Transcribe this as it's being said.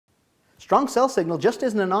Strong cell signal just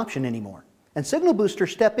isn't an option anymore, and signal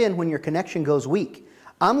boosters step in when your connection goes weak.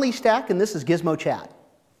 I'm Lee Stack, and this is Gizmo Chat.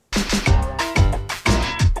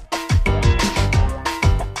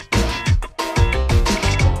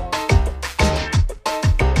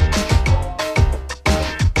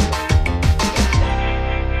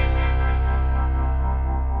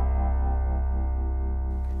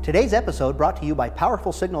 Today's episode brought to you by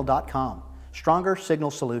PowerfulSignal.com, Stronger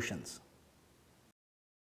Signal Solutions.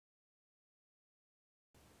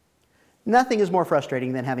 Nothing is more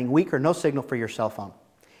frustrating than having weak or no signal for your cell phone.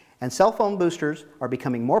 And cell phone boosters are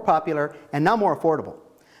becoming more popular and now more affordable.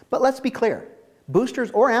 But let's be clear,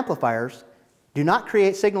 boosters or amplifiers do not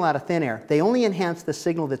create signal out of thin air. They only enhance the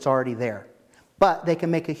signal that's already there. But they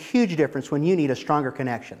can make a huge difference when you need a stronger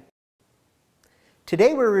connection.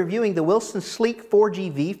 Today we're reviewing the Wilson Sleek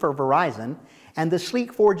 4G-V for Verizon and the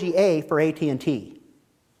Sleek 4G-A for AT&T.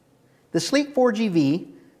 The Sleek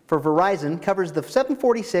 4G-V for Verizon covers the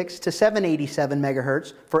 746 to 787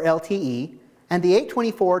 MHz for LTE and the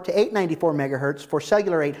 824 to 894 MHz for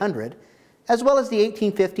cellular 800, as well as the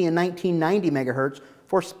 1850 and 1990 MHz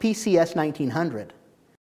for PCS 1900.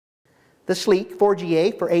 The Sleek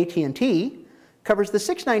 4G-A for AT&T covers the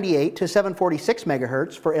 698 to 746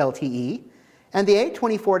 MHz for LTE and the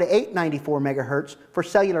 824 to 894 MHz for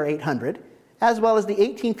cellular 800, as well as the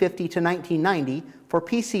 1850 to 1990 for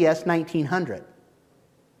PCS 1900.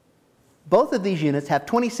 Both of these units have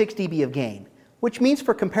 26 dB of gain, which means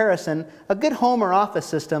for comparison, a good home or office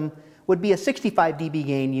system would be a 65 dB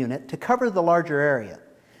gain unit to cover the larger area.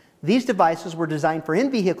 These devices were designed for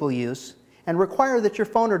in-vehicle use and require that your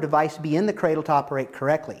phone or device be in the cradle to operate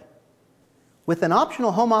correctly. With an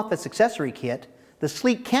optional home office accessory kit, the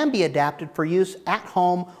Sleek can be adapted for use at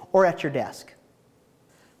home or at your desk.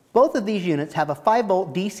 Both of these units have a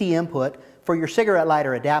 5-volt DC input for your cigarette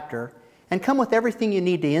lighter adapter and come with everything you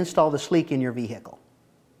need to install the Sleek in your vehicle.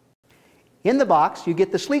 In the box, you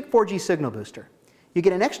get the Sleek 4G signal booster. You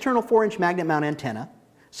get an external 4-inch magnet mount antenna,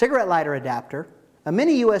 cigarette lighter adapter, a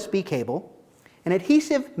mini USB cable, an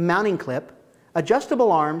adhesive mounting clip,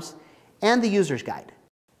 adjustable arms, and the user's guide.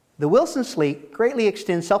 The Wilson Sleek greatly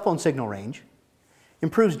extends cell phone signal range,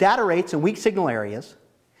 improves data rates in weak signal areas,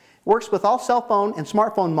 works with all cell phone and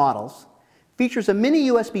smartphone models, features a mini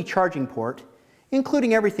USB charging port,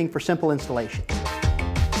 including everything for simple installation.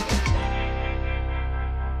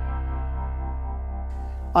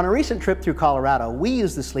 On a recent trip through Colorado, we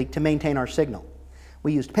used the Sleek to maintain our signal.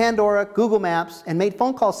 We used Pandora, Google Maps, and made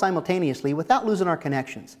phone calls simultaneously without losing our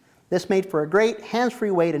connections. This made for a great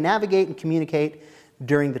hands-free way to navigate and communicate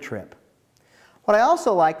during the trip. What I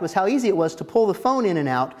also liked was how easy it was to pull the phone in and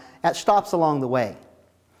out at stops along the way.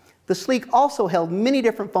 The Sleek also held many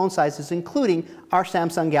different phone sizes, including our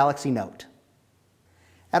Samsung Galaxy Note.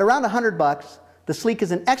 At around $100, the Sleek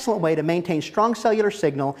is an excellent way to maintain strong cellular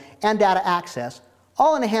signal and data access,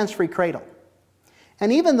 all in a hands-free cradle.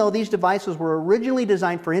 And even though these devices were originally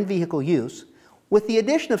designed for in-vehicle use, with the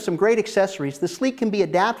addition of some great accessories, the Sleek can be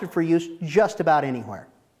adapted for use just about anywhere.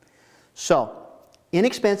 So,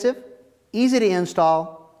 inexpensive, easy to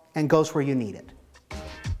install, and goes where you need it.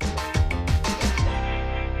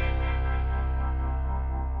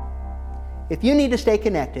 If you need to stay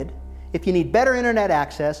connected, if you need better internet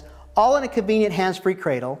access, all in a convenient hands-free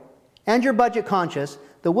cradle, and you're budget conscious,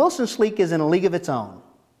 the Wilson Sleek is in a league of its own.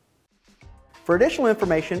 For additional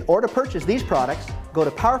information or to purchase these products, go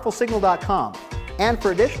to PowerfulSignal.com. And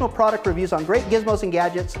for additional product reviews on great gizmos and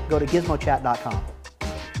gadgets, go to GizmoChat.com.